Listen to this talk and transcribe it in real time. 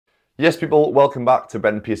Yes, people, welcome back to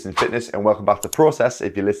Pearson Fitness and welcome back to Process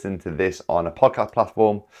if you're listening to this on a podcast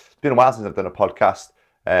platform. It's been a while since I've done a podcast.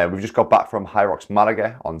 We've just got back from Hyrox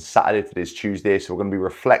Malaga on Saturday. Today's Tuesday, so we're going to be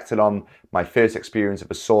reflecting on my first experience of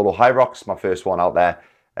a solo Hyrox, my first one out there.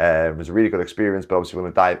 It was a really good experience, but obviously we're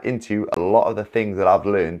going to dive into a lot of the things that I've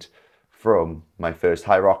learned from my first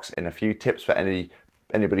Hyrox and a few tips for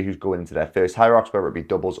anybody who's going into their first Hyrox, whether it be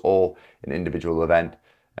doubles or an individual event.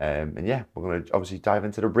 And yeah, we're going to obviously dive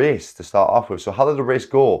into the race to start off with. So how did the race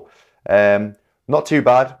go? Not too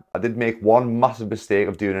bad. I did make one massive mistake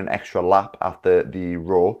of doing an extra lap after the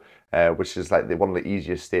row, which is like one of the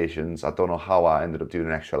easiest stations. I don't know how I ended up doing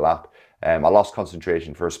an extra lap. I lost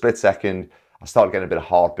concentration for a split second. I started getting a bit of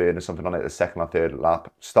heartburn or something on it the second or third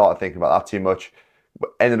lap. Started thinking about that too much.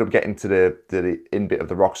 But ended up getting to the in bit of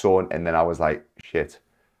the rock zone, and then I was like, shit.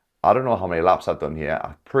 I don't know how many laps I've done here.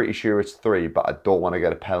 I'm pretty sure it's 3, but I don't want to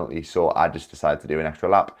get a penalty, so I just decided to do an extra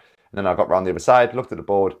lap. And then I got around the other side, looked at the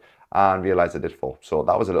board, and realised I did 4. So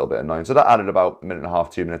that was a little bit annoying. So that added about a minute and a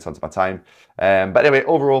half, 2 minutes onto my time. But anyway,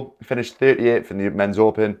 overall, finished 38th in the men's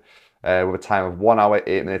open with a time of 1 hour,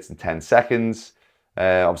 8 minutes and 10 seconds.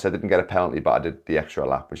 Obviously, I didn't get a penalty, but I did the extra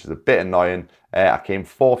lap, which is a bit annoying. I came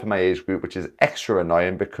 4th in my age group, which is extra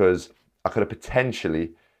annoying because I could have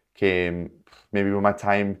potentially came maybe with my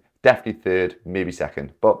time definitely 3rd, maybe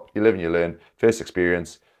 2nd, but you live and you learn. First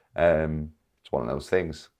experience, it's one of those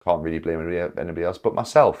things. Can't really blame anybody else but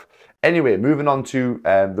myself. Anyway, moving on to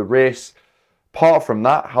the race. Apart from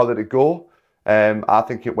that, how did it go? I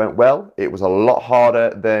think it went well. It was a lot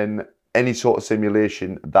harder than any sort of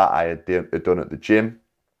simulation that I had done at the gym.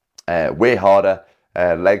 Way harder.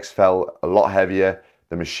 Legs felt a lot heavier.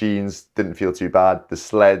 The machines didn't feel too bad. The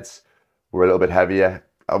sleds were a little bit heavier.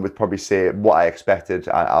 I would probably say what I expected.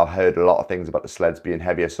 I heard a lot of things about the sleds being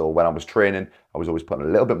heavier, so when I was training, I was always putting a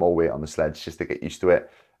little bit more weight on the sleds just to get used to it.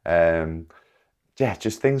 Yeah,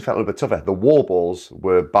 just things felt a little bit tougher. The wall balls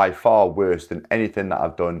were by far worse than anything that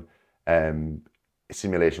I've done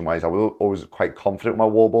simulation-wise. I was always quite confident with my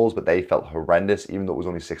wall balls, but they felt horrendous, even though it was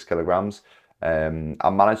only 6 kilograms. I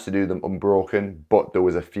managed to do them unbroken, but there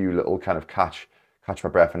was a few little kind of catch my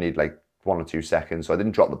breath. I need like 1 or 2 seconds, so I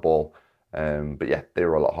didn't drop the ball. But yeah, they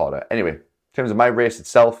were a lot harder. Anyway, in terms of my race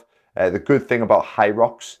itself, the good thing about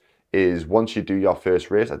Hyrox is once you do your first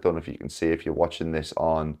race, I don't know if you can see if you're watching this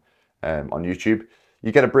on YouTube,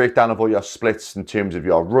 you get a breakdown of all your splits in terms of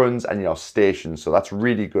your runs and your stations. So that's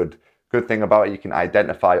really good. Good thing about it, you can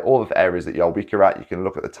identify all of the areas that you're weaker at. You can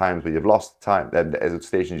look at the times where you've lost time, the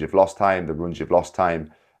stations you've lost time, the runs you've lost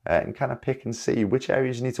time, and kind of pick and see which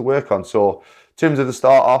areas you need to work on. So in terms of the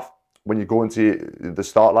start off, when you go into the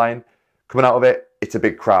start line, coming out of it, it's a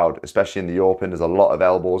big crowd, especially in the open. There's a lot of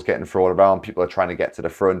elbows getting thrown around. People are trying to get to the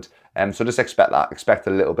front. So just expect that. Expect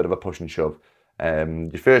a little bit of a push and shove. Your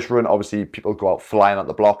first run, obviously, people go out flying at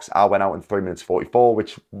the blocks. I went out in 3 minutes 44,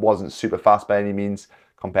 which wasn't super fast by any means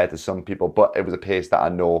compared to some people, but it was a pace that I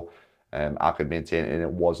know I could maintain, and it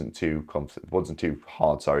wasn't too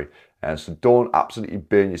hard, sorry. So don't absolutely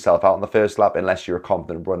burn yourself out on the first lap unless you're a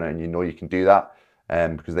confident runner and you know you can do that.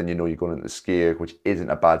 Because then you know you're going into the Ski-Erg, which isn't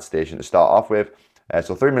a bad station to start off with.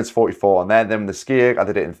 So 3 minutes 44 on there. Then the Ski-Erg, I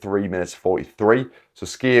did it in 3 minutes 43. So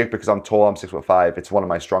Ski-Erg, because I'm tall, I'm 6'5", it's one of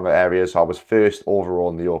my stronger areas. So I was first overall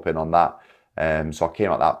in the open on that. So I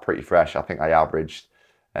came out that pretty fresh. I think I averaged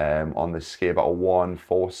on the ski about a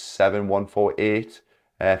 147, 148,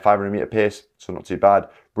 500 meter pace. So not too bad.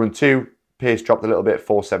 Run 2, pace dropped a little bit,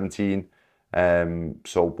 417.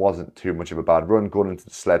 So it wasn't too much of a bad run. Going into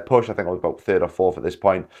the sled push, I think I was about 3rd or 4th at this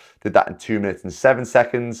point. Did that in 2 minutes and 7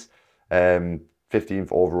 seconds.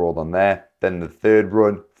 15th overall on there. Then the 3rd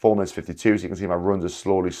run, 4 minutes 52. So you can see my runs are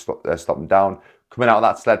slowly stopping down. Coming out of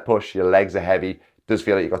that sled push, your legs are heavy. It does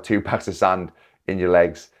feel like you've got 2 packs of sand in your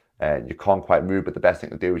legs. You can't quite move, but the best thing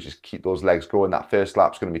to do is just keep those legs going. That first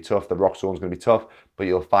lap's going to be tough. The rock zone's going to be tough, but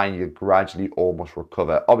you'll find you gradually almost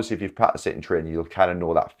recover. Obviously, if you've practiced it in training, you'll kind of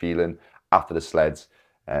know that feeling after the sleds.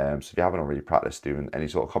 So if you haven't already practiced doing any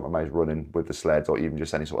sort of compromised running with the sleds or even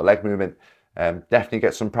just any sort of leg movement, definitely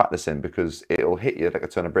get some practice in because it'll hit you like a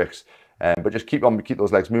ton of bricks. But just keep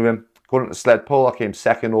those legs moving. Going into the sled pull, I came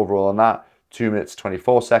 2nd overall on that, 2 minutes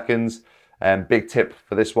 24 seconds. Big tip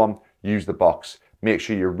for this one, use the box. Make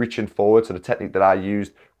sure you're reaching forward. So the technique that I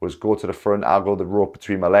used was go to the front, I'll go the rope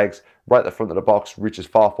between my legs, right at the front of the box, reach as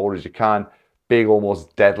far forward as you can. Big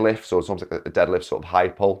almost deadlift, so it's almost like a deadlift sort of high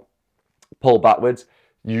pull. Pull backwards,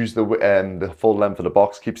 use the full length of the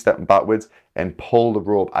box, keep stepping backwards, and pull the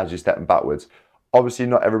rope as you're stepping backwards. Obviously,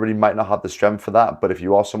 not everybody might not have the strength for that, but if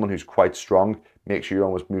you are someone who's quite strong, make sure you're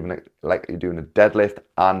almost moving like you're doing a deadlift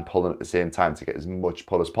and pulling at the same time to get as much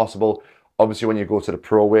pull as possible. Obviously, when you go to the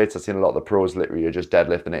pro weights, I've seen a lot of the pros literally are just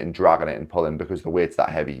deadlifting it and dragging it and pulling because the weight's that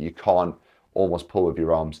heavy. You can't almost pull with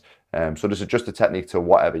your arms. So just adjust the technique to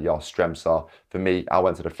whatever your strengths are. For me, I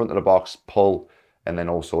went to the front of the box, pull, and then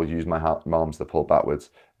also use my arms to pull backwards.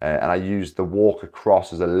 And I used the walk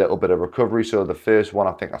across as a little bit of recovery. So the first one,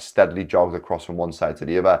 I think I steadily jogged across from one side to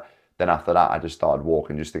the other. Then after that, I just started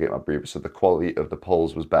walking just to get my breather. So the quality of the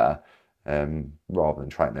pulls was better rather than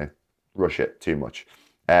trying to rush it too much.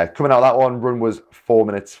 Coming out of that one, run was 4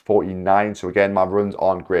 minutes 49. So again, my runs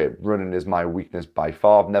aren't great. Running is my weakness by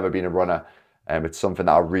far. I've never been a runner. It's something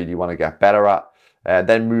that I really want to get better at.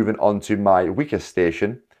 Then moving on to my weakest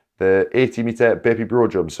station, the 80-meter burpee bro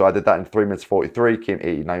jump. So I did that in 3 minutes 43, came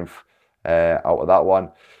 89th out of that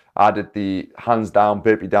one. I did the hands down,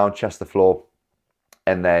 burpee down, chest to floor,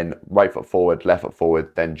 and then right foot forward, left foot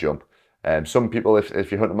forward, then jump. Some people, if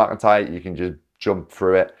you're hunting McIntyre, you can just jump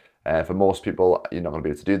through it. For most people, you're not going to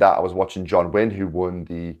be able to do that. I was watching John Wynn, who won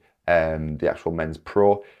the actual men's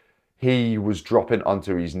pro. He was dropping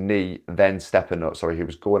onto his knee, then stepping up. Sorry, he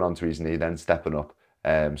was going onto his knee, then stepping up.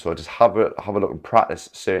 So just have a look and practice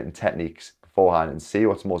certain techniques beforehand and see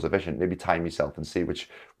what's most efficient. Maybe time yourself and see which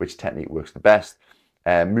technique works the best.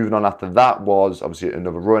 Moving on after that was obviously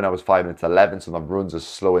another run. I was 5 minutes 11, so my runs are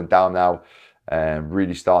slowing down now.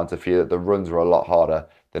 Really starting to feel that the runs were a lot harder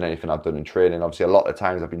than anything I've done in training. Obviously, a lot of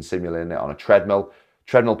times I've been simulating it on a treadmill.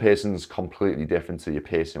 Treadmill pacing is completely different to your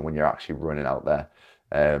pacing when you're actually running out there.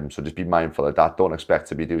 So just be mindful of that. Don't expect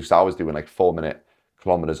to be doing, so I was doing like 4-minute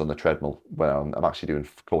kilometers on the treadmill when I'm actually doing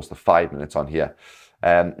close to 5 minutes on here.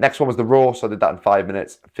 Next one was the row, so I did that in 5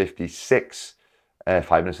 minutes 56. 5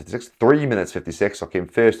 minutes 56, 3 minutes 56, so I came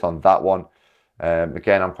first on that one.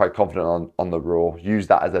 Again, I'm quite confident on the row. Use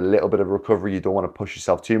that as a little bit of recovery. You don't want to push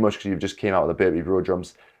yourself too much because you've just came out with the burpee row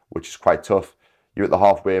jumps, which is quite tough. You're at the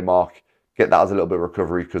halfway mark. Get that as a little bit of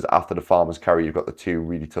recovery because after the farmer's carry, you've got the two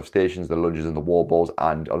really tough stations, the lunges and the wall balls,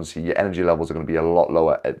 and honestly, your energy levels are going to be a lot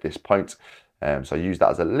lower at this point. So I use that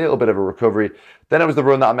as a little bit of a recovery. Then it was the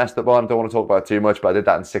run that I messed up on. Don't want to talk about it too much, but I did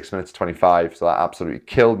that in 6 minutes 25, so that absolutely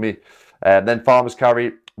killed me. Then farmer's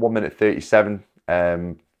carry, 1 minute 37,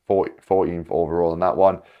 14th overall on that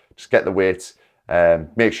one. Just get the weights.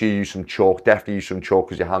 Make sure you use some chalk. Definitely use some chalk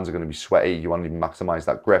because your hands are going to be sweaty. You want to maximize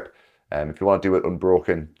that grip. If you want to do it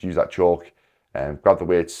unbroken, use that chalk. Grab the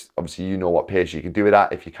weights. Obviously, you know what pace you can do it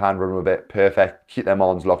at. If you can run with it, perfect. Keep them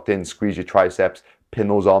arms locked in. Squeeze your triceps. Pin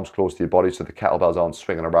those arms close to your body so the kettlebells aren't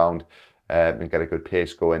swinging around, and get a good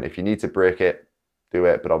pace going. If you need to break it, do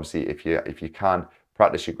it. But obviously, if you can,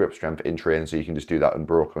 practice your grip strength in training so you can just do that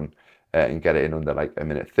unbroken and get it in under like 1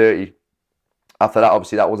 minute 30. After that,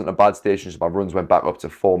 obviously, that wasn't a bad station. So my runs went back up to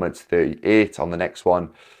 4 minutes 38 on the next one.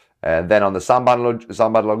 And then on the sandbag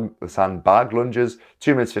lunges,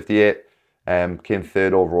 2 minutes 58, came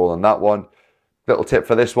third overall on that one. Little tip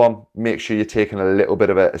for this one, make sure you're taking a little bit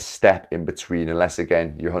of a step in between, unless,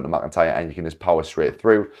 again, you're hunting McIntyre and you can just power straight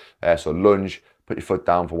through. So lunge, put your foot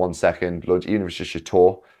down for 1 second, lunge, even if it's just your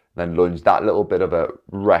toe, then lunge. That little bit of a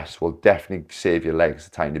rest will definitely save your legs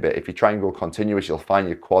a tiny bit. If you try and go continuous, you'll find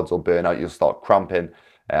your quads will burn out, you'll start cramping.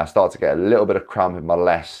 I start to get a little bit of cramp in my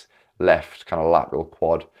left kind of lateral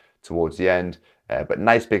quad towards the end. But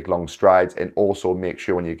nice big long strides, and also make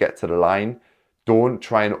sure when you get to the line, don't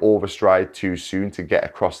try and overstride too soon to get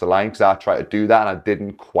across the line, because I tried to do that and I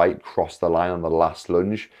didn't quite cross the line on the last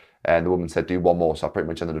lunge. And the woman said, do one more. So I pretty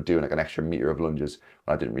much ended up doing like an extra meter of lunges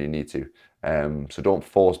when I didn't really need to. So don't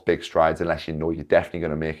force big strides unless you know you're definitely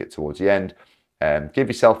going to make it towards the end. Give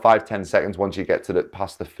yourself 5-10 seconds once you get to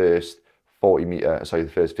past the first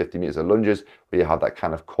the first 50 meters of lunges, where you have that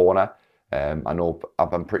kind of corner.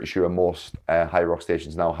 I'm pretty sure most Hyrox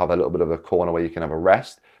stations now have a little bit of a corner where you can have a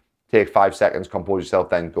rest. Take 5 seconds, compose yourself,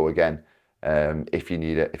 then go again. If you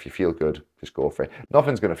need it, if you feel good, just go for it.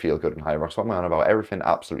 Nothing's going to feel good in Hyrox. What am I on about? Everything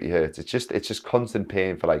absolutely hurts. It's just constant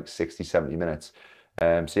pain for like 60-70 minutes.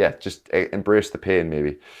 So yeah, just embrace the pain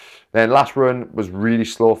maybe. Then last run was really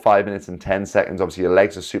slow, 5 minutes and 10 seconds. Obviously your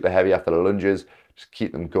legs are super heavy after the lunges. Just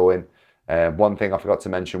keep them going. One thing I forgot to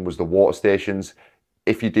mention was the water stations.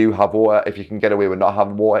 If you do have water, if you can get away with not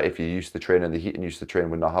having water, if you're used to training the heat and used to train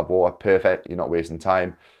with not have water, perfect. You're not wasting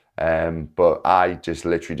time. But I just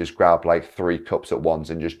literally just grabbed like 3 cups at once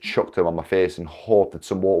and just chucked them on my face and hoped that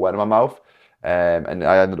some water went in my mouth. And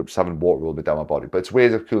I ended up just having water roll down my body. But it's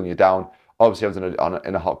ways of cooling you down. Obviously, I was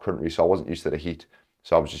in a hot country, so I wasn't used to the heat.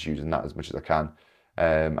 So I was just using that as much as I can.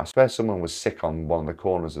 I swear someone was sick on one of the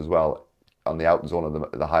corners as well, on the out zone of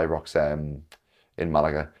the Hyrox in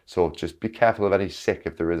Malaga. So just be careful of any sick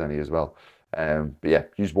if there is any as well. But yeah,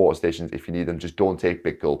 use water stations if you need them. Just don't take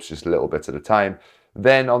big gulps, just little bits at a time.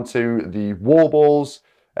 Then onto the wall balls.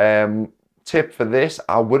 tip for this,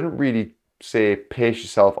 I wouldn't really say pace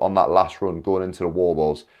yourself on that last run going into the wall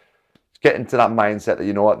balls. Get into that mindset that,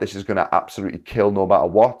 you know what, this is going to absolutely kill no matter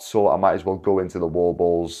what, so I might as well go into the wall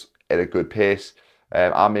balls at a good pace.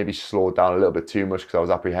 I maybe slowed down a little bit too much because I was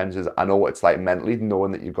apprehensive. I know what it's like mentally,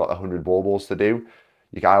 knowing that you've got 100 wall balls to do.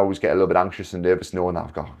 You can always get a little bit anxious and nervous knowing that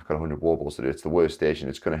I've got 100 wall balls to do. It's the worst station.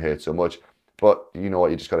 It's going to hurt so much. But you know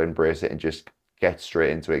what, you just got to embrace it and just get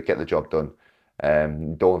straight into it, get the job done.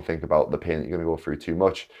 Don't think about the pain that you're going to go through too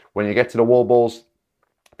much. When you get to the wall balls,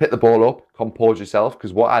 pick the ball up, compose yourself,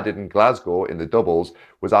 because what I did in Glasgow in the doubles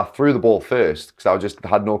was I threw the ball first because I just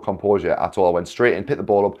had no composure at all. I went straight in, picked the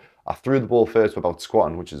ball up. I threw the ball first without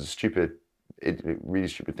squatting, which is a really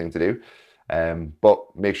stupid thing to do.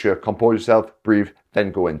 But make sure, compose yourself, breathe,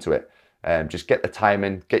 then go into it. Just get the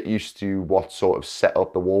timing, get used to what sort of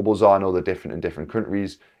setup the wobbles are. I know they're different in different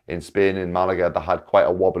countries. In Spain, in Malaga, they had quite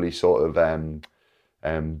a wobbly sort of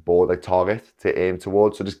board, like target to aim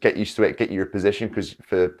towards. So just get used to it, get your position, because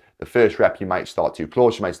for the first rep, you might start too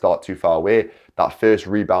close, you might start too far away. That first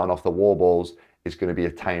rebound off the wall balls is going to be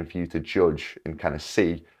a time for you to judge and kind of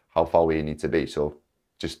see how far away you need to be. So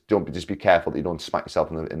just be careful that you don't smack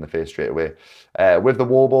yourself in the face straight away. With the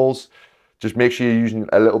wall balls, just make sure you're using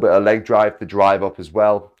a little bit of leg drive to drive up as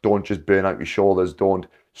well. Don't just burn out your shoulders. Don't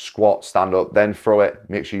squat, stand up, then throw it.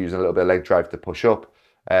 Make sure you're using a little bit of leg drive to push up.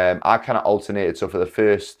 I kind of alternated. So for the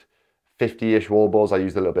first 50-ish wall balls, I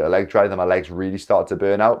used a little bit of leg drive, and my legs really started to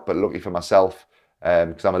burn out. But lucky for myself,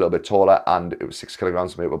 because I'm a little bit taller and it was 6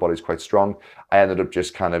 kilograms, so my upper body's quite strong, I ended up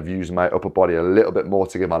just kind of using my upper body a little bit more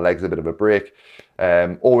to give my legs a bit of a break.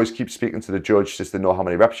 Always keep speaking to the judge just to know how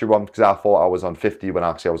many reps you want, because I thought I was on 50 when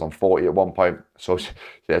actually I was on 40 at one point. So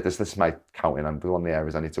yeah, this is my counting and one of the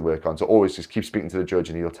areas I need to work on. So always just keep speaking to the judge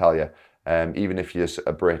and he'll tell you. Even if you're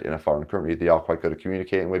a Brit in a foreign country, they are quite good at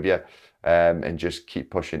communicating with you, and just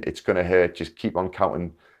keep pushing. It's going to hurt. Just keep on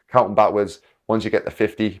counting backwards. Once you get the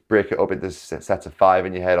 50, break it up into sets of 5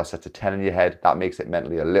 in your head or sets of 10 in your head. That makes it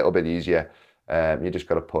mentally a little bit easier. You just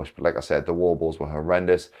got to push. But like I said, the wall balls were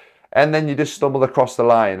horrendous. And then you just stumbled across the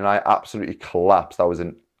line and I absolutely collapsed. I was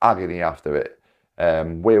in agony after it.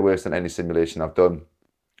 Way worse than any simulation I've done.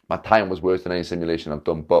 My time was worse than any simulation I've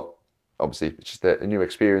done, but obviously it's just a new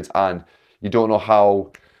experience, and you don't know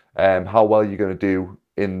how well you're going to do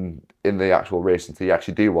in the actual race until you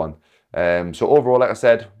actually do one. So overall, like I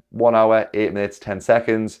said, 1 hour, 8 minutes, 10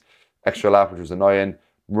 seconds, extra lap, which was annoying.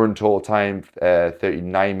 Run total time,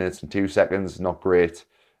 39 minutes and 2 seconds, not great.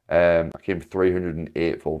 I came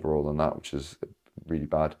 308th overall on that, which is really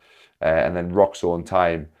bad. And then rock zone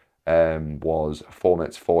time was 4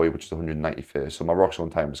 minutes 40, which is 191st. So my rock zone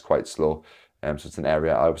time was quite slow. So it's an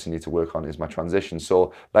area I obviously need to work on, is my transition.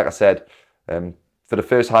 So like I said, for the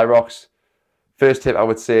first Hyrox, first tip I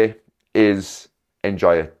would say is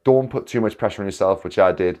enjoy it. Don't put too much pressure on yourself, which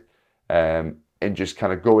I did, and just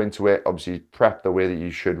kind of go into it. Obviously prep the way that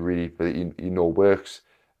you should really, that you know works,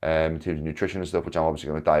 in terms of nutrition and stuff, which I'm obviously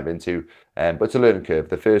going to dive into. But it's a learning curve.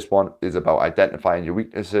 The first one is about identifying your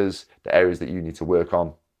weaknesses, the areas that you need to work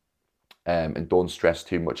on, and don't stress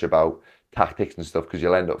too much about tactics and stuff, because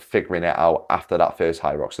you'll end up figuring it out after that first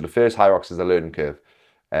Hyrox. So the first Hyrox is a learning curve.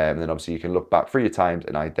 And then obviously you can look back through your times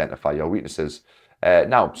and identify your weaknesses.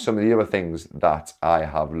 Now, some of the other things that I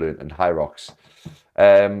have learned in Hyrox.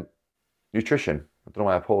 Nutrition. I don't know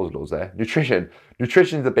why I paused those there. Nutrition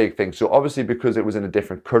is the big thing. So obviously, because it was in a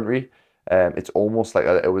different country, it was almost like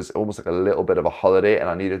a little bit of a holiday, and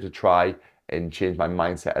I needed to try and change my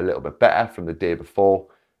mindset a little bit better from the day before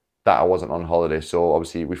that I wasn't on holiday. So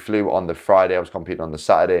obviously we flew on the Friday, I was competing on the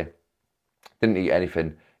Saturday. Didn't eat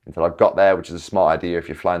anything until I got there, which is a smart idea if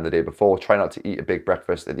you're flying the day before. Try not to eat a big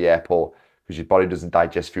breakfast at the airport, because your body doesn't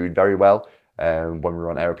digest food very well when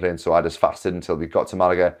we're on airplanes. So I just fasted until we got to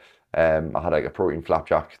Malaga. I had like a protein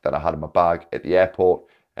flapjack that I had in my bag at the airport,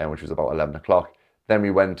 which was about 11 o'clock. Then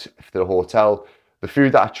we went to the hotel. The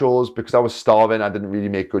food that I chose, because I was starving, I didn't really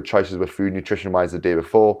make good choices with food nutrition-wise the day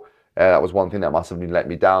before. That was one thing that massively let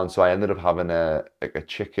me down. So I ended up having a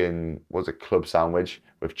chicken, club sandwich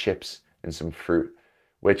with chips and some fruit,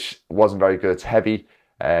 which wasn't very good. It's heavy.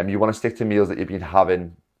 You want to stick to meals that you've been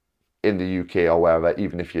having in the UK or wherever,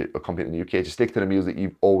 even if you're competing in the UK. Just stick to the meals that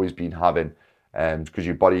you've always been having, because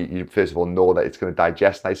your body, you first of all know that it's going to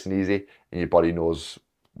digest nice and easy, and your body knows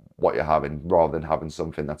what you're having, rather than having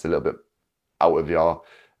something that's a little bit out of your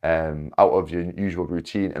usual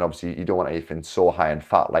routine. And obviously you don't want anything so high in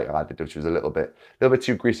fat like I did, which was a little bit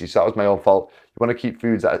too greasy. So that was my own fault. You want to keep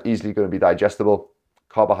foods that are easily going to be digestible,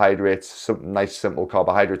 carbohydrates, some nice simple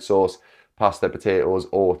carbohydrate source, pasta, potatoes,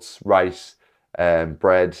 oats, rice,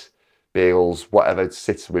 bread, bagels, whatever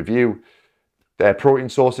sits with you. Protein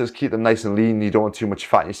sources, keep them nice and lean. You don't want too much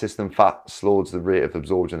fat in your system. Fat slows the rate of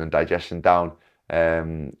absorption and digestion down.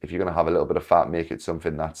 If you're going to have a little bit of fat, make it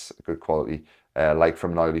something that's good quality, like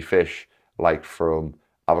from an oily fish, like from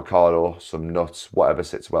avocado, some nuts, whatever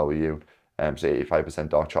sits well with you. So 85%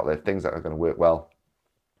 dark chocolate, things that are going to work well.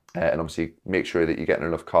 And obviously make sure that you're getting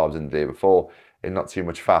enough carbs in the day before and not too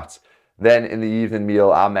much fat. Then in the evening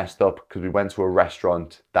meal, I messed up because we went to a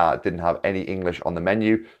restaurant that didn't have any English on the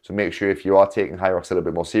menu. So make sure if you are taking Hyrox a little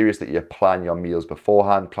bit more serious that you plan your meals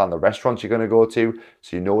beforehand, plan the restaurants you're going to go to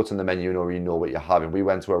so you know what's on the menu or you know what you're having. We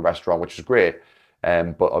went to a restaurant, which was great.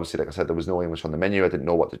 But obviously, like I said, there was no English on the menu. I didn't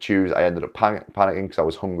know what to choose. I ended up panicking because I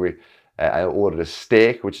was hungry. I ordered a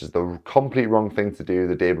steak, which is the complete wrong thing to do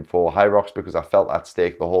the day before Hyrox because I felt that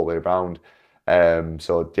steak the whole way around.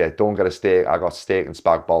 So yeah, don't get a steak. I got steak and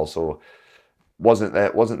spag bol, so wasn't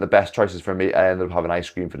the best choices for me. I ended up having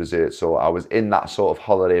ice cream for dessert. So I was in that sort of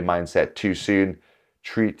holiday mindset too soon.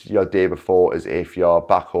 Treat your day before as if you're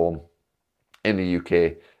back home in the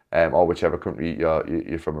UK. Or whichever country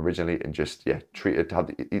you're from originally, and just treat it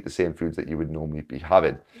to eat the same foods that you would normally be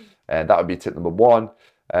having. And that would be tip number one.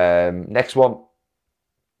 Next one,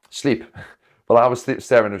 sleep. Well, I was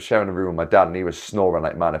sharing a room with my dad, and he was snoring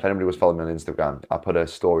like man. If anybody was following me on Instagram, I put a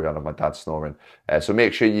story on of my dad snoring. So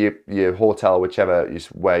make sure your hotel,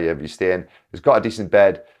 where you're staying, has got a decent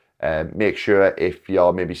bed. Make sure if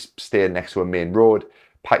you're maybe staying next to a main road,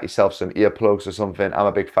 pack yourself some earplugs or something. I'm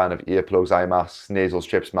a big fan of earplugs, eye masks, nasal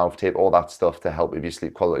strips, mouth tape, all that stuff to help with your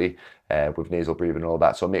sleep quality with nasal breathing and all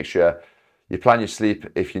that. So make sure you plan your sleep.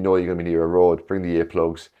 If you know you're going to be near a road, bring the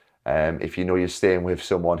earplugs. If you know you're staying with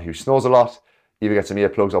someone who snores a lot, either get some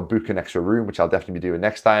earplugs or book an extra room, which I'll definitely be doing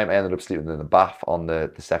next time. I ended up sleeping in the bath on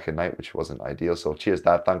the second night, which wasn't ideal. So cheers,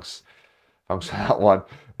 Dad. Thanks for that one.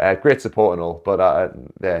 Great support and all. But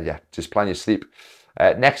just plan your sleep.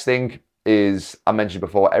 Next thing is, I mentioned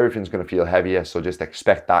before, everything's going to feel heavier, so just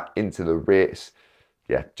expect that into the race.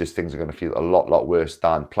 Just things are going to feel a lot worse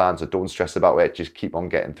than planned, so don't stress about it. Just keep on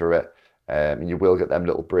getting through it, and you will get them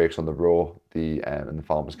little breaks on the row, and the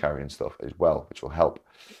farmers carrying stuff as well, which will help.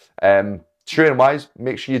 Training wise,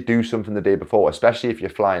 make sure you do something the day before, especially if you're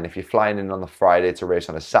flying. If you're flying in on the Friday to race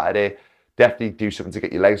on a Saturday, definitely do something to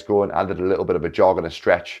get your legs going. I did a little bit of a jog and a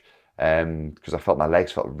stretch because I felt my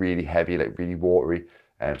legs felt really heavy, like really watery.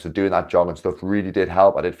 So doing that jog and stuff really did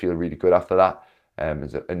help. I did feel really good after that.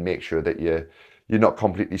 And make sure that you're not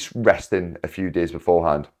completely resting a few days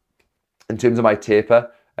beforehand. In terms of my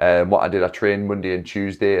taper, what I did, I trained Monday and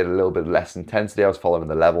Tuesday at a little bit less intensity. I was following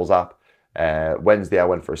the Levels app. Wednesday, I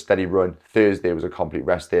went for a steady run. Thursday was a complete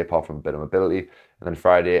rest day, apart from a bit of mobility. And then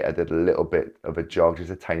Friday, I did a little bit of a jog,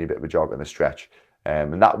 just a tiny bit of a jog and a stretch.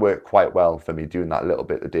 And that worked quite well for me, doing that little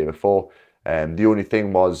bit the day before. The only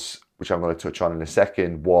thing was, which I'm going to touch on in a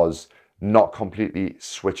second, was not completely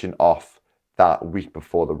switching off that week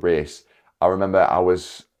before the race. I remember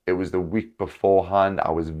it was the week beforehand, I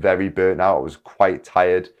was very burnt out. I was quite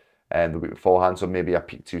tired the week beforehand, so maybe I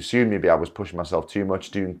peaked too soon. Maybe I was pushing myself too much,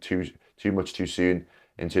 doing too much too soon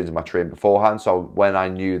in terms of my training beforehand. So when I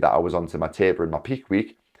knew that I was onto my taper in my peak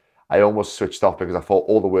week, I almost switched off because I thought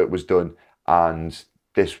all the work was done and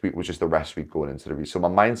this week was just the rest week going into the race. So my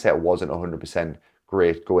mindset wasn't 100%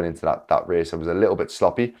 great going into that race. I was a little bit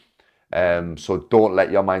sloppy. So don't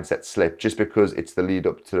let your mindset slip. Just because it's the lead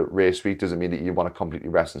up to race week doesn't mean that you want to completely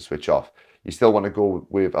rest and switch off. You still want to go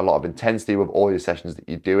with a lot of intensity with all your sessions that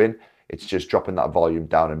you're doing. It's just dropping that volume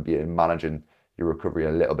down and managing your recovery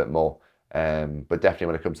a little bit more. But definitely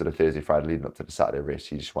when it comes to the Thursday, Friday leading up to the Saturday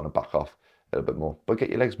race, you just want to back off a little bit more. But get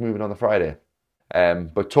your legs moving on the Friday.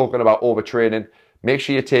 But talking about overtraining, make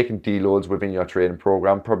sure you're taking deloads within your training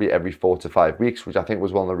program, probably every 4 to 5 weeks, which I think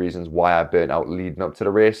was one of the reasons why I burnt out leading up to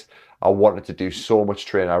the race. I wanted to do so much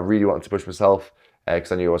training. I really wanted to push myself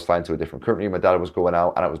because I knew I was flying to a different country. My dad was going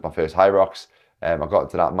out and it was my first Hyrox. I got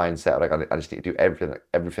into that mindset, like I just need to do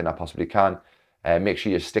everything I possibly can. Make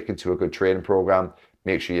sure you're sticking to a good training program.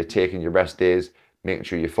 Make sure you're taking your rest days. Making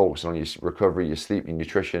sure you're focusing on your recovery, your sleep, your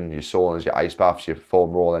nutrition, your saunas, your ice baths, your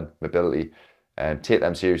foam rolling, mobility. Take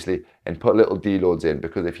them seriously and put little deloads in,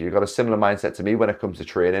 because if you've got a similar mindset to me when it comes to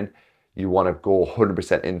training, you want to go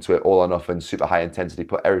 100% into it, all or nothing, super high intensity,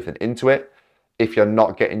 put everything into it. If you're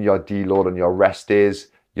not getting your deload on your rest days,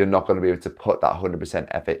 you're not going to be able to put that 100%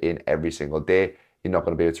 effort in every single day. You're not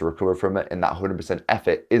going to be able to recover from it, and that 100%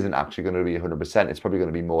 effort isn't actually going to be 100%. It's probably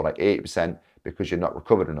going to be more like 80% because you're not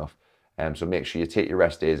recovered enough. So make sure you take your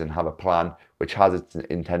rest days and have a plan which has its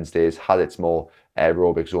intense days, has its more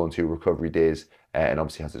aerobic zone 2 recovery days, and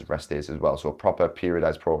obviously has its rest days as well. So a proper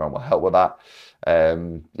periodized program will help with that.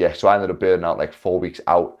 So I ended up burning out like 4 weeks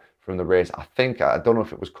out from the race. I don't know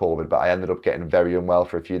if it was COVID, but I ended up getting very unwell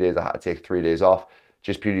for a few days. I had to take 3 days off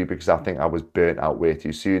just purely because I think I was burnt out way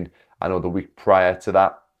too soon. I know the week prior to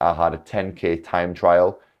that, I had a 10K time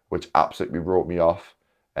trial, which absolutely wrote me off.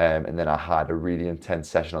 And then I had a really intense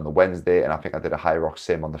session on the Wednesday, and I think I did a Hyrox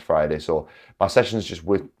sim on the Friday. So my sessions just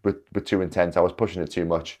were too intense. I was pushing it too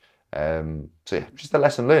much. So yeah, just a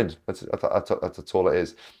lesson learned. That's all it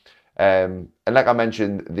is. And like I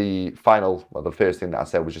mentioned, the first thing that I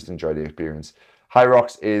said was just enjoy the experience.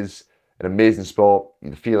 Hyrox is an amazing sport.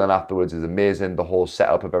 The feeling afterwards is amazing. The whole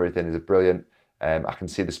setup of everything is brilliant. I can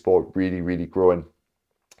see the sport really, really growing.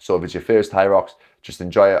 So if it's your first Hyrox, just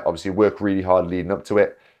enjoy it. Obviously, work really hard leading up to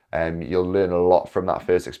it. You'll learn a lot from that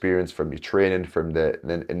first experience, from your training, from the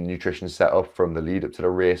nutrition setup, from the lead up to the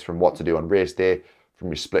race, from what to do on race day, from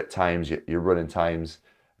your split times, your running times,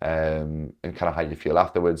 and kind of how you feel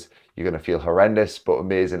afterwards. You're going to feel horrendous, but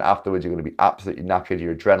amazing afterwards. You're going to be absolutely knackered.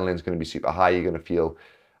 Your adrenaline's going to be super high. You're going to feel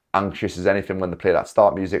anxious as anything when they play that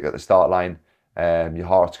start music at the start line. Your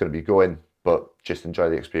heart's going to be going, but just enjoy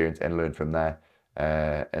the experience and learn from there.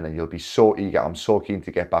 And then you'll be so eager. I'm so keen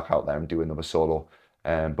to get back out there and do another solo.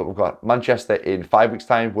 But we've got Manchester in 5 weeks'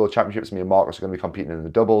 time, World Championships. Me and Marcus are going to be competing in the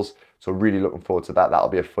doubles. So really looking forward to that. That'll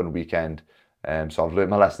be a fun weekend. So I've learned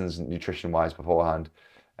my lessons nutrition-wise beforehand.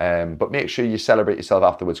 But make sure you celebrate yourself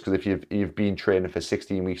afterwards, because if you've been training for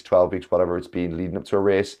 16 weeks, 12 weeks, whatever it's been leading up to a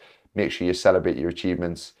race, make sure you celebrate your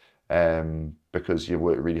achievements, because you've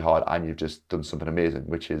worked really hard and you've just done something amazing,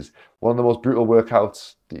 which is one of the most brutal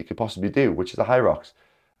workouts that you could possibly do, which is a Hyrox.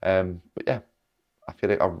 But yeah, I feel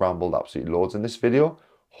like I've rambled absolutely loads in this video.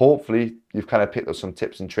 Hopefully you've kind of picked up some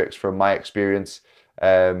tips and tricks from my experience.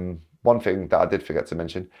 One thing that I did forget to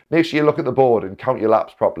mention, make sure you look at the board and count your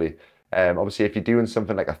laps properly. Obviously, if you're doing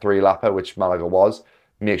something like a 3-lapper, which Malaga was,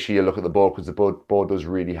 make sure you look at the board, because the board does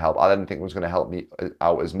really help. I didn't think it was going to help me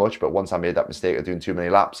out as much, but once I made that mistake of doing too many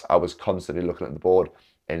laps, I was constantly looking at the board.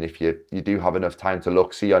 And if you do have enough time to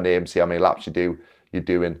look, see your name, see how many laps you're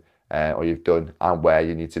doing, or you've done, and where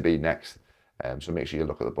you need to be next. So make sure you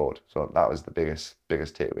look at the board. So that was the biggest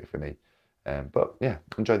takeaway for me. But yeah,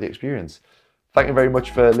 enjoy the experience. Thank you very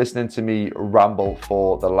much for listening to me ramble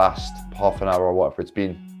for the last half an hour or whatever it's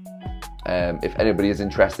been. If anybody is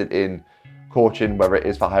interested in coaching, whether it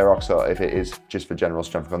is for Hyrox or if it is just for general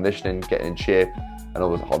strength and conditioning, getting in shape, I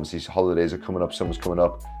know obviously holidays are coming up, summer's coming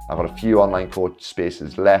up. I've got a few online coach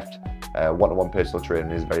spaces left. One-to-one personal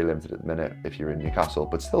training is very limited at the minute if you're in Newcastle,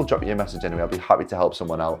 but still drop me a message anyway. I'll be happy to help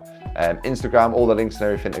someone out. Instagram, all the links and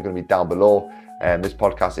everything are going to be down below. This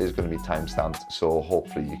podcast is going to be time-stamped, so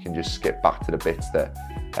hopefully you can just skip back to the bits that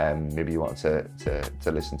maybe you want to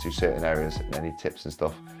listen to certain areas and any tips and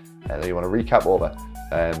stuff that you want to recap over.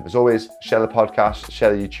 As always, share the podcast,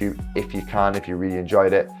 share the YouTube if you can, if you really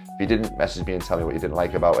enjoyed it. If you didn't, message me and tell me what you didn't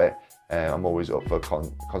like about it. I'm always up for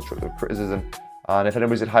constructive criticism. And if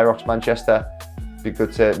anybody's at Hyrox Manchester, it'd be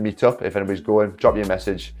good to meet up. If anybody's going, drop me a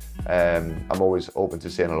message. I'm always open to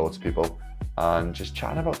saying hello to people and just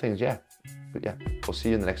chatting about things, yeah. But yeah, we'll see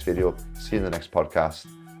you in the next video, see you in the next podcast.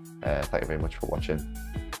 Thank you very much for watching.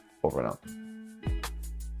 Over and out.